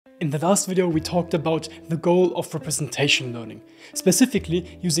In the last video, we talked about the goal of representation learning,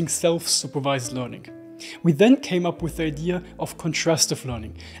 specifically using self-supervised learning. We then came up with the idea of contrastive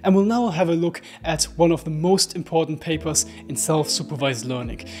learning, and we'll now have a look at one of the most important papers in self-supervised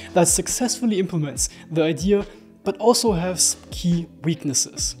learning that successfully implements the idea but also has key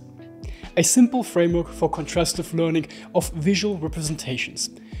weaknesses. A simple framework for contrastive learning of visual representations,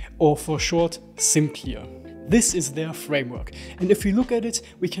 or for short, SimCLR. This is their framework, and if we look at it,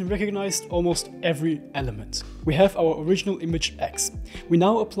 we can recognize almost every element. We have our original image X. We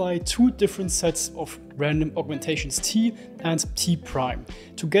now apply two different sets of random augmentations T and T prime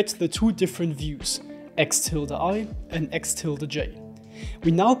to get the two different views, X tilde I and X tilde J.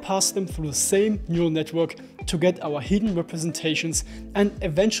 We now pass them through the same neural network to get our hidden representations and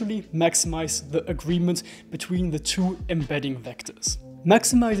eventually maximize the agreement between the two embedding vectors.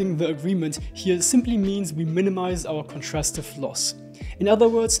 Maximizing the agreement here simply means we minimize our contrastive loss. In other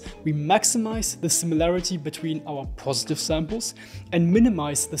words, we maximize the similarity between our positive samples and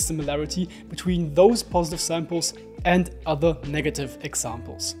minimize the similarity between those positive samples and other negative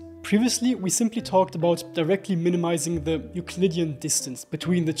examples. Previously, we simply talked about directly minimizing the Euclidean distance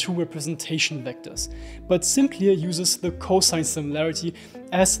between the two representation vectors, but SimCLR uses the cosine similarity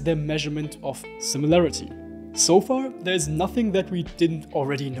as their measurement of similarity. So far, there is nothing that we didn't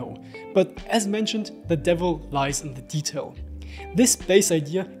already know, but as mentioned, the devil lies in the detail. This base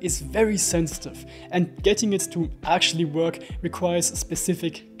idea is very sensitive, and getting it to actually work requires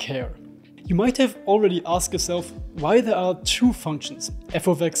specific care. You might have already asked yourself why there are two functions, f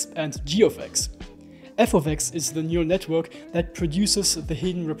of x and g of x. F of x is the neural network that produces the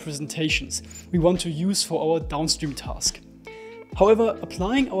hidden representations we want to use for our downstream task. However,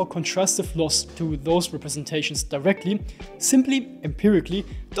 applying our contrastive loss to those representations directly, simply empirically,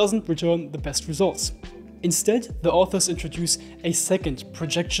 doesn't return the best results. Instead, the authors introduce a second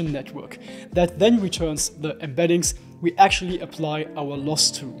projection network that then returns the embeddings we actually apply our loss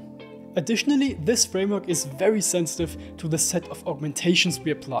to. Additionally, this framework is very sensitive to the set of augmentations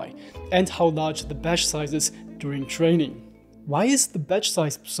we apply and how large the batch size is during training. Why is the batch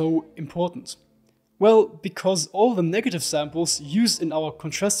size so important? Well, because all the negative samples used in our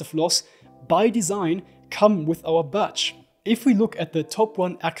contrastive loss, by design, come with our batch. If we look at the top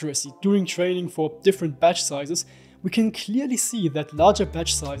 1 accuracy during training for different batch sizes, we can clearly see that larger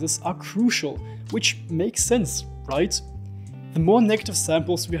batch sizes are crucial, which makes sense, right? The more negative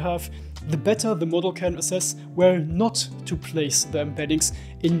samples we have, the better the model can assess where not to place the embeddings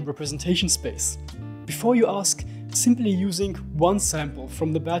in representation space. Before you ask, simply using one sample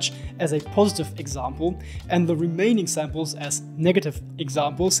from the batch as a positive example and the remaining samples as negative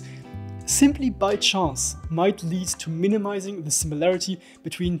examples, simply by chance might lead to minimizing the similarity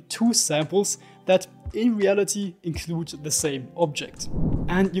between two samples that in reality include the same object.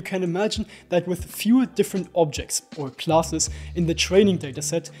 And you can imagine that with fewer different objects or classes in the training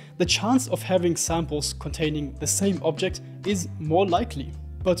dataset, the chance of having samples containing the same object is more likely.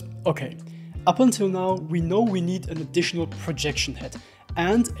 But okay. Up until now, we know we need an additional projection head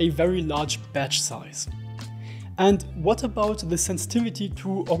and a very large batch size. And what about the sensitivity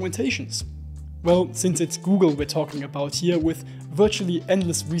to augmentations? Well, since it's Google we're talking about here with virtually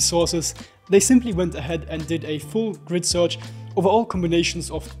endless resources, they simply went ahead and did a full grid search over all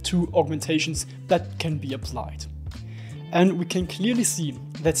combinations of two augmentations that can be applied. And we can clearly see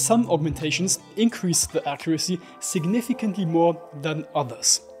that some augmentations increase the accuracy significantly more than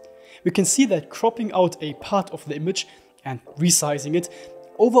others. We can see that cropping out a part of the image and resizing it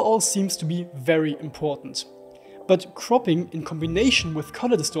overall seems to be very important. But cropping in combination with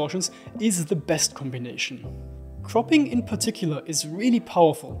color distortions is the best combination. Cropping in particular is really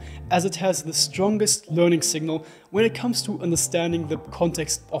powerful as it has the strongest learning signal when it comes to understanding the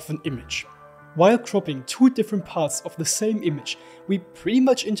context of an image. While cropping two different parts of the same image, we pretty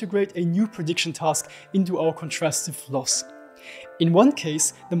much integrate a new prediction task into our contrastive loss. In one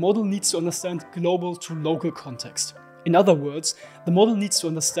case, the model needs to understand global to local context. In other words, the model needs to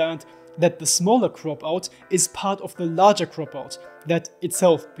understand that the smaller crop out is part of the larger crop out that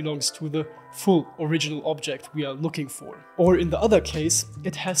itself belongs to the full original object we are looking for. Or in the other case,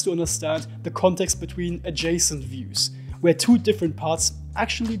 it has to understand the context between adjacent views, where two different parts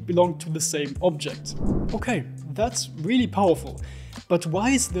actually belong to the same object. Okay, that's really powerful. But why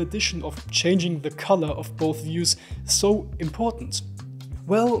is the addition of changing the color of both views so important?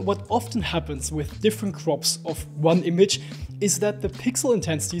 Well, what often happens with different crops of one image is that the pixel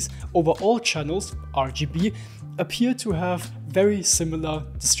intensities over all channels, RGB, appear to have very similar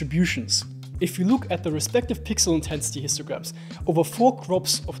distributions. If you look at the respective pixel intensity histograms over 4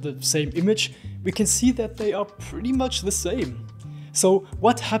 crops of the same image, we can see that they are pretty much the same. So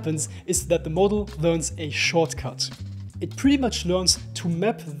what happens is that the model learns a shortcut. It pretty much learns to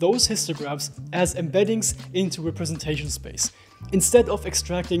map those histograms as embeddings into representation space, instead of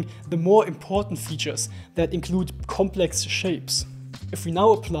extracting the more important features that include complex shapes. If we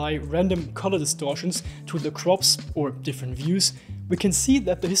now apply random color distortions to the crops or different views, we can see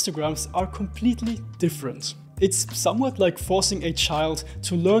that the histograms are completely different. It's somewhat like forcing a child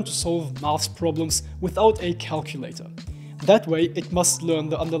to learn to solve math problems without a calculator. That way, it must learn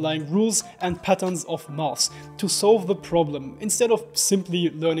the underlying rules and patterns of maths to solve the problem, instead of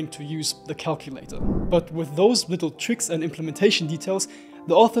simply learning to use the calculator. But with those little tricks and implementation details,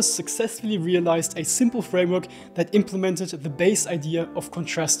 the authors successfully realized a simple framework that implemented the base idea of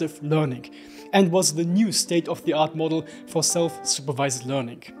contrastive learning, and was the new state-of-the-art model for self-supervised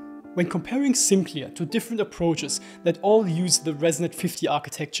learning. When comparing SimCLR to different approaches that all use the ResNet 50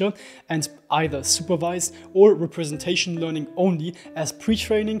 architecture and either supervised or representation learning only as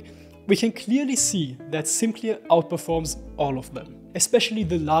pre-training, we can clearly see that SimCLR outperforms all of them, especially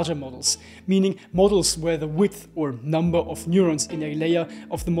the larger models, meaning models where the width or number of neurons in a layer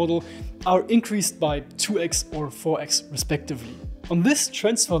of the model are increased by 2x or 4x respectively. On this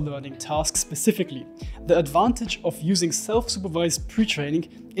transfer learning task specifically, the advantage of using self-supervised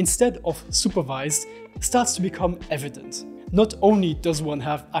pre-training instead of supervised starts to become evident. Not only does one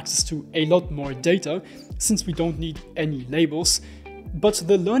have access to a lot more data, since we don't need any labels, but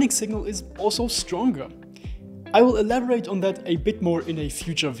the learning signal is also stronger. I will elaborate on that a bit more in a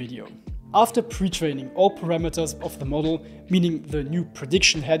future video. After pre-training all parameters of the model, meaning the new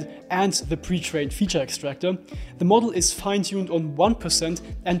prediction head and the pre-trained feature extractor, the model is fine-tuned on 1%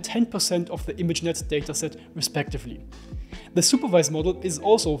 and 10% of the ImageNet dataset respectively. The supervised model is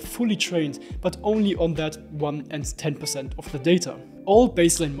also fully trained, but only on that 1 and 10% of the data. All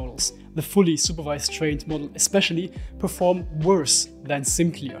baseline models, the fully supervised trained model especially, perform worse than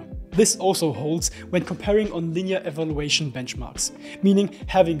SimCLR. This also holds when comparing on linear evaluation benchmarks, meaning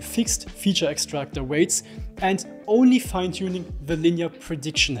having fixed feature extractor weights and only fine-tuning the linear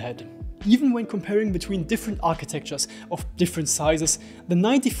prediction head. Even when comparing between different architectures of different sizes, the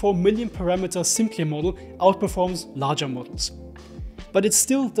 94 million parameter SimCLR model outperforms larger models. But it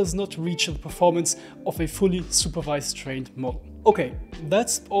still does not reach the performance of a fully supervised trained model. Okay,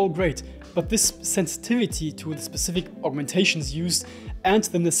 that's all great, but this sensitivity to the specific augmentations used and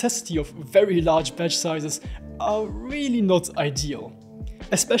the necessity of very large batch sizes are really not ideal.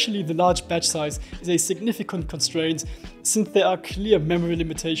 Especially the large batch size is a significant constraint, since there are clear memory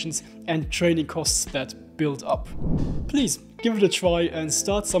limitations and training costs that build up. Please give it a try and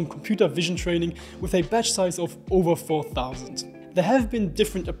start some computer vision training with a batch size of over 4,000. There have been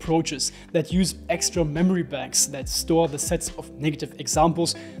different approaches that use extra memory banks that store the sets of negative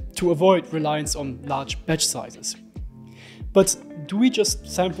examples to avoid reliance on large batch sizes. But do we just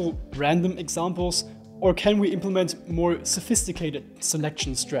sample random examples, or can we implement more sophisticated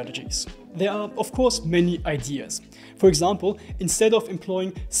selection strategies? There are, of course, many ideas. For example, instead of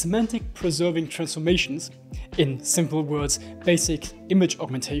employing semantic preserving transformations, in simple words, basic image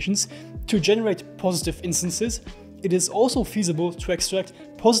augmentations, to generate positive instances, it is also feasible to extract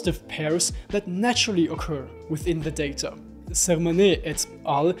positive pairs that naturally occur within the data. Sermanet et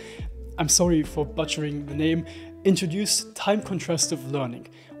al., I'm sorry for butchering the name, introduced time contrastive learning,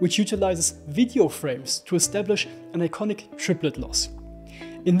 which utilizes video frames to establish an iconic triplet loss.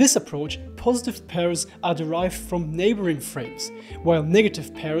 In this approach, positive pairs are derived from neighboring frames, while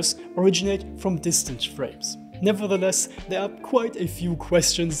negative pairs originate from distant frames. Nevertheless, there are quite a few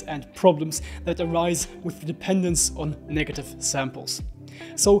questions and problems that arise with the dependence on negative samples.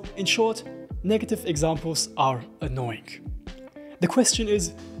 So, in short, negative examples are annoying. The question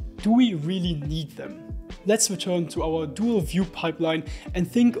is, do we really need them? Let's return to our dual view pipeline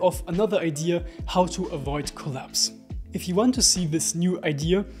and think of another idea how to avoid collapse. If you want to see this new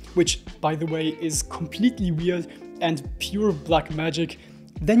idea, which by the way is completely weird and pure black magic,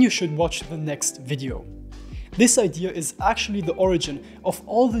 then you should watch the next video. This idea is actually the origin of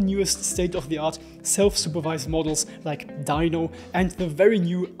all the newest state-of-the-art self-supervised models like Dino and the very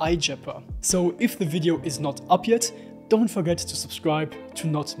new iJepper. So if the video is not up yet, don't forget to subscribe to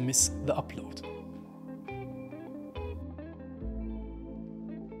not miss the upload.